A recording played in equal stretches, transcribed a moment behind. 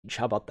image.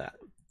 How about that?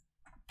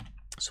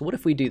 So what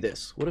if we do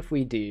this? What if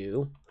we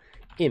do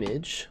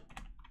image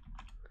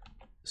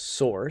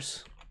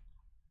source,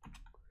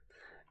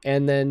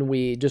 and then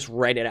we just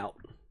write it out?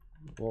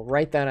 We'll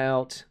write that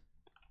out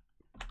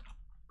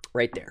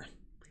right there.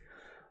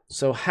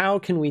 So how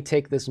can we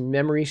take this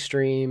memory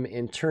stream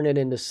and turn it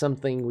into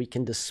something we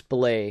can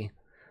display,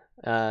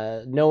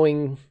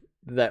 knowing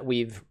that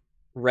we've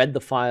read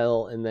the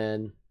file and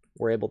then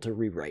we're able to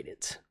rewrite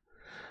it?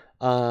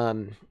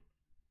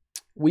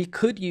 We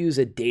could use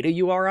a data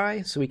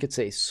URI, so we could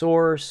say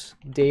source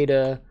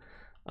data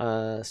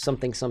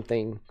something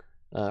something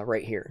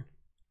right here,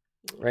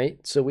 right?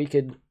 So we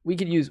could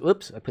use,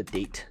 whoops, I put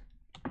date.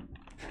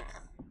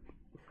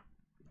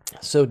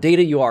 So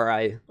data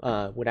URI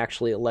would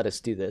actually let us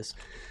do this.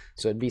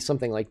 So it'd be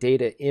something like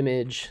data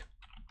image.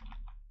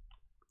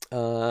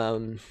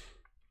 It'd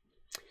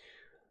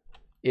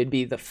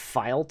be the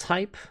file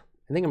type.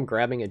 I think I'm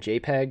grabbing a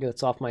JPEG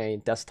that's off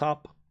my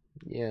desktop.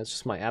 Yeah, it's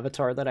just my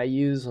avatar that I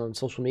use on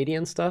social media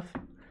and stuff.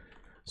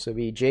 So it'd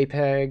be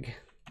JPEG.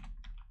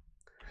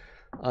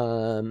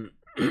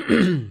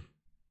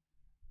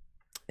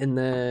 And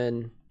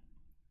then,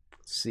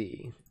 let's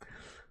see,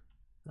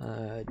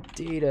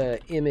 data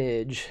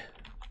image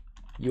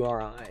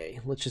URI.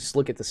 Let's just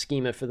look at the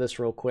schema for this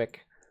real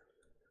quick.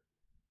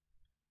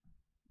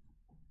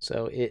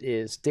 So it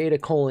is data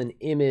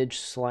 :image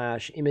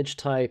 / image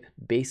type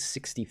base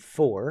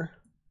 64,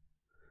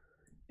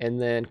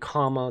 and then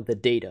comma the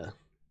data,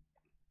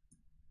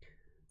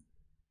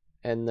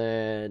 and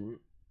then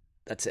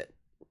that's it.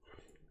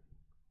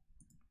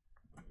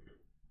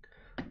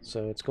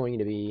 So it's going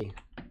to be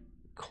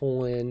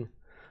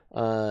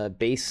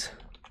base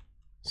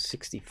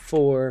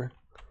 64,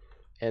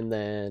 and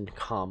then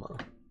comma,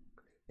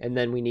 and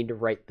then we need to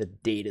write the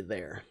data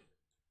there.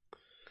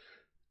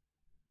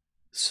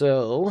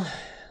 So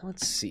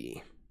let's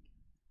see.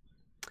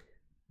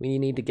 We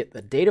need to get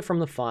the data from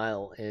the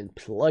file and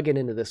plug it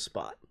into this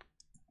spot.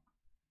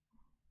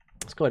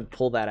 Let's go ahead and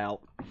pull that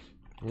out.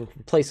 We'll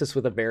replace this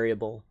with a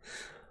variable.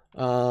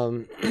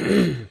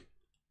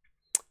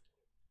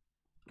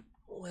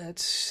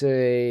 Let's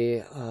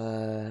say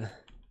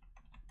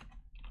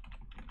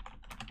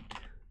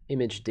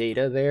image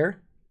data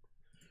there.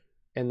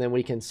 And then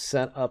we can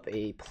set up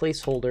a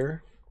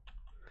placeholder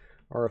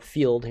or a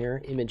field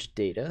here, image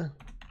data.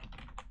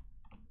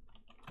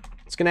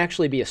 It's going to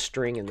actually be a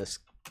string in this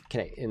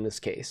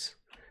case.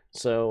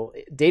 So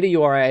data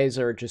URIs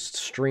are just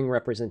string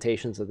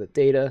representations of the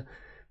data.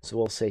 So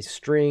we'll say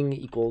string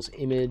equals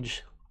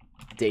image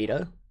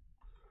data.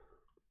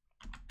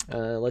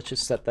 Let's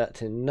just set that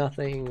to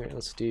nothing.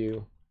 Let's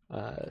do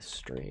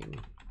string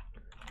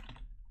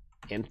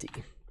empty.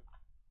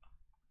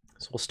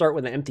 So we'll start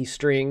with an empty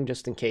string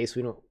just in case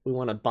we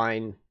want to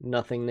bind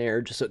nothing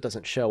there, just so it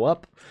doesn't show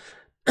up.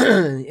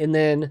 And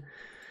then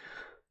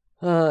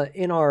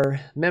in our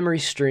memory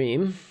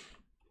stream,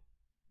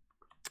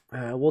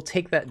 we'll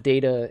take that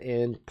data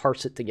and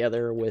parse it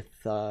together with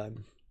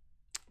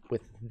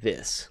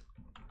this.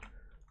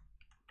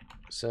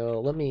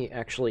 So let me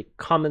actually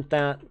comment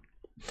that.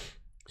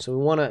 So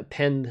we want to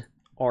append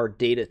our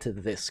data to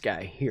this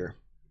guy here.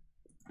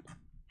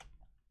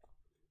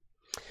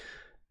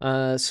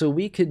 So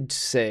we could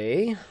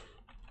say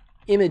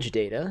image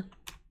data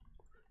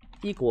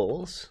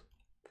equals,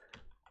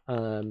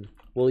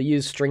 we'll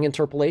use string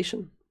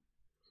interpolation,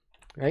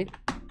 right?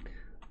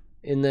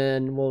 And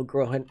then we'll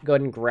go ahead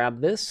and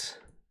grab this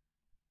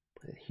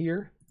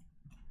here.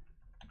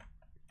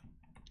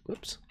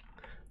 Whoops,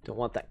 don't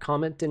want that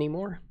comment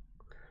anymore.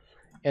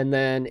 And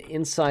then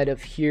inside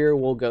of here,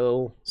 we'll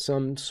go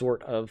some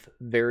sort of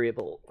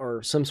variable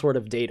or some sort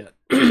of data.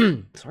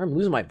 Sorry, I'm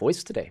losing my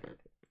voice today.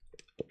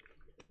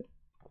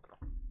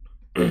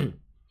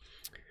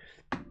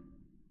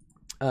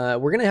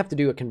 We're going to have to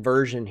do a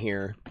conversion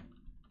here.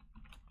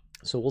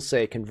 So we'll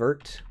say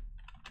convert.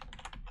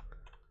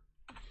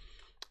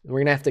 We're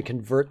going to have to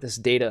convert this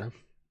data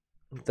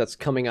that's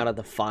coming out of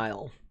the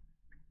file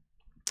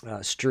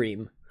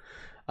stream.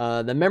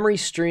 The memory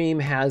stream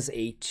has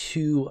a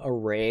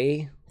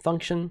toArray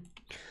function.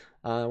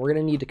 We're going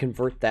to need to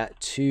convert that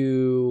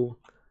to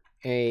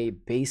a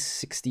base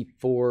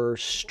 64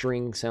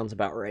 string. Sounds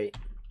about right.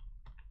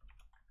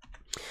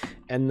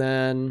 And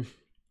then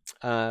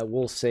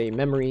we'll say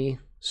memory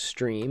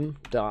stream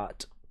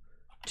dot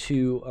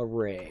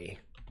toArray.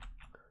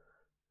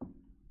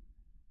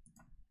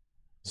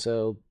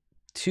 So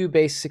to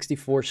base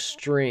 64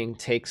 string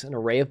takes an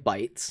array of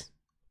bytes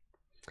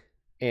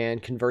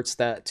and converts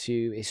that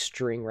to a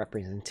string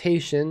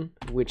representation,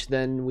 which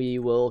then we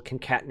will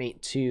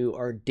concatenate to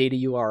our data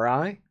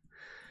URI,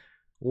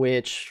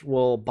 which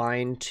will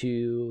bind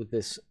to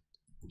this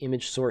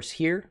image source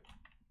here.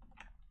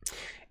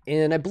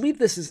 And I believe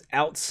this is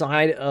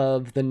outside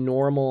of the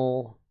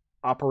normal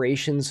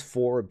operations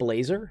for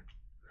Blazor.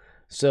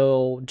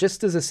 So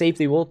just as a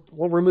safety, we'll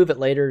remove it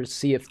later to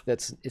see if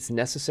it's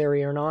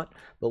necessary or not.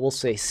 But we'll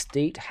say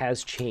state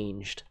has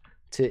changed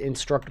to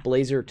instruct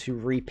Blazor to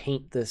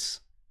repaint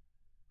this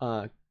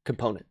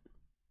component.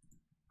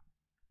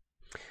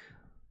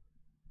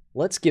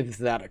 let's give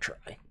that a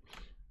try.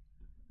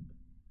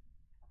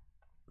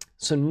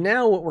 So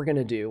now what we're going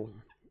to do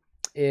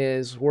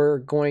is we're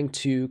going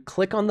to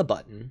click on the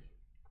button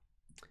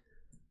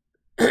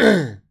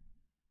on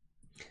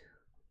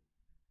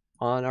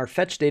our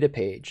fetch data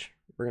page.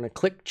 We're going to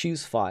click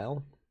choose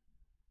file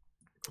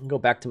and go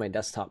back to my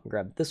desktop and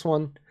grab this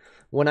one.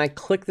 When I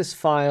click this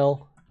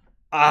file,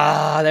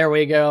 there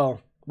we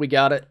go. We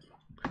got it.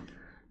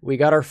 We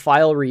got our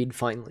file read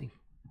finally.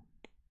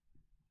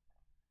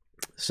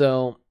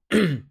 So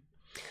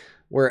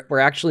we're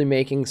actually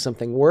making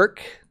something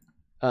work.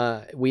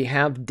 We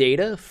have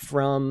data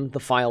from the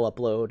file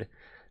upload.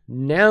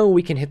 Now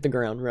we can hit the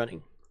ground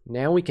running.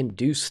 Now we can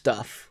do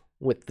stuff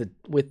with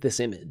this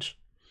image.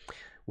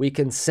 We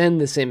can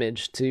send this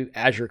image to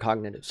Azure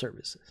Cognitive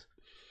Services.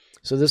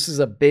 So this is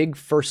a big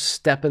first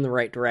step in the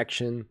right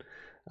direction.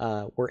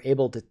 We're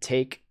able to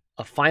take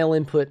a file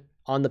input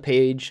on the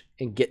page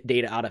and get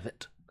data out of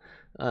it.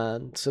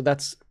 So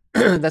that's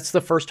that's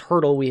the first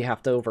hurdle we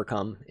have to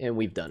overcome, and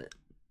we've done it.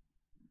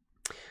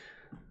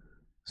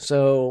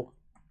 So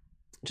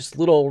just a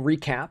little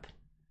recap.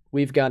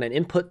 We've got an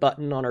input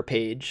button on our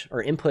page,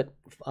 or input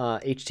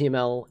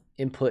HTML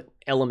input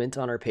element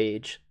on our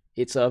page.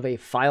 It's of a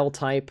file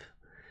type.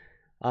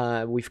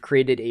 We've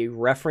created a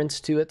reference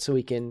to it so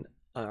we can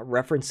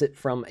reference it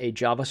from a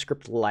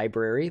JavaScript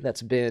library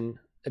that's been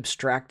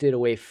abstracted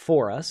away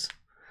for us.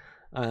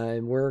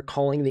 We're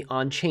calling the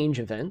onChange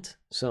event.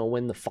 So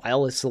when the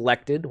file is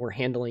selected, we're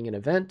handling an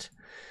event.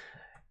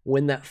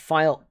 When that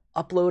file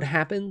upload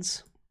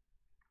happens,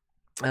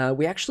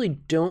 we actually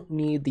don't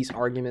need these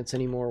arguments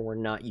anymore. We're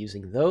not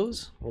using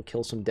those. We'll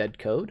kill some dead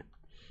code.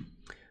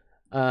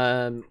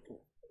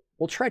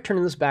 We'll try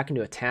turning this back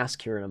into a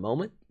task here in a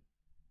moment.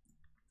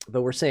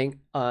 But we're saying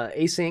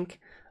async.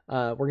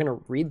 We're going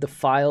to read the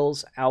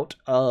files out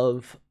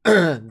of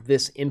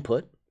this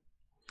input.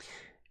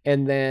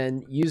 And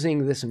then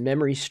using this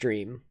memory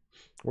stream,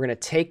 we're going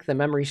to take the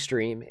memory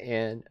stream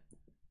and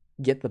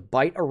get the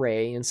byte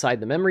array inside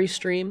the memory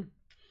stream.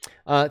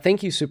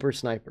 Thank you, Super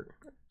Sniper.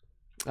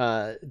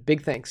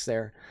 Big thanks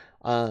there.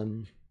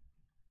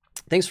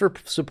 Thanks for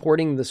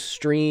supporting the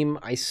stream.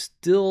 I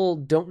still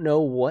don't know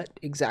what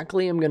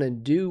exactly I'm going to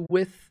do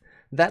with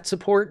that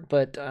support,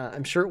 but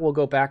I'm sure it will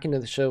go back into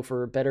the show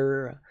for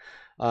better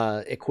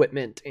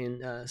equipment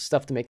and stuff to make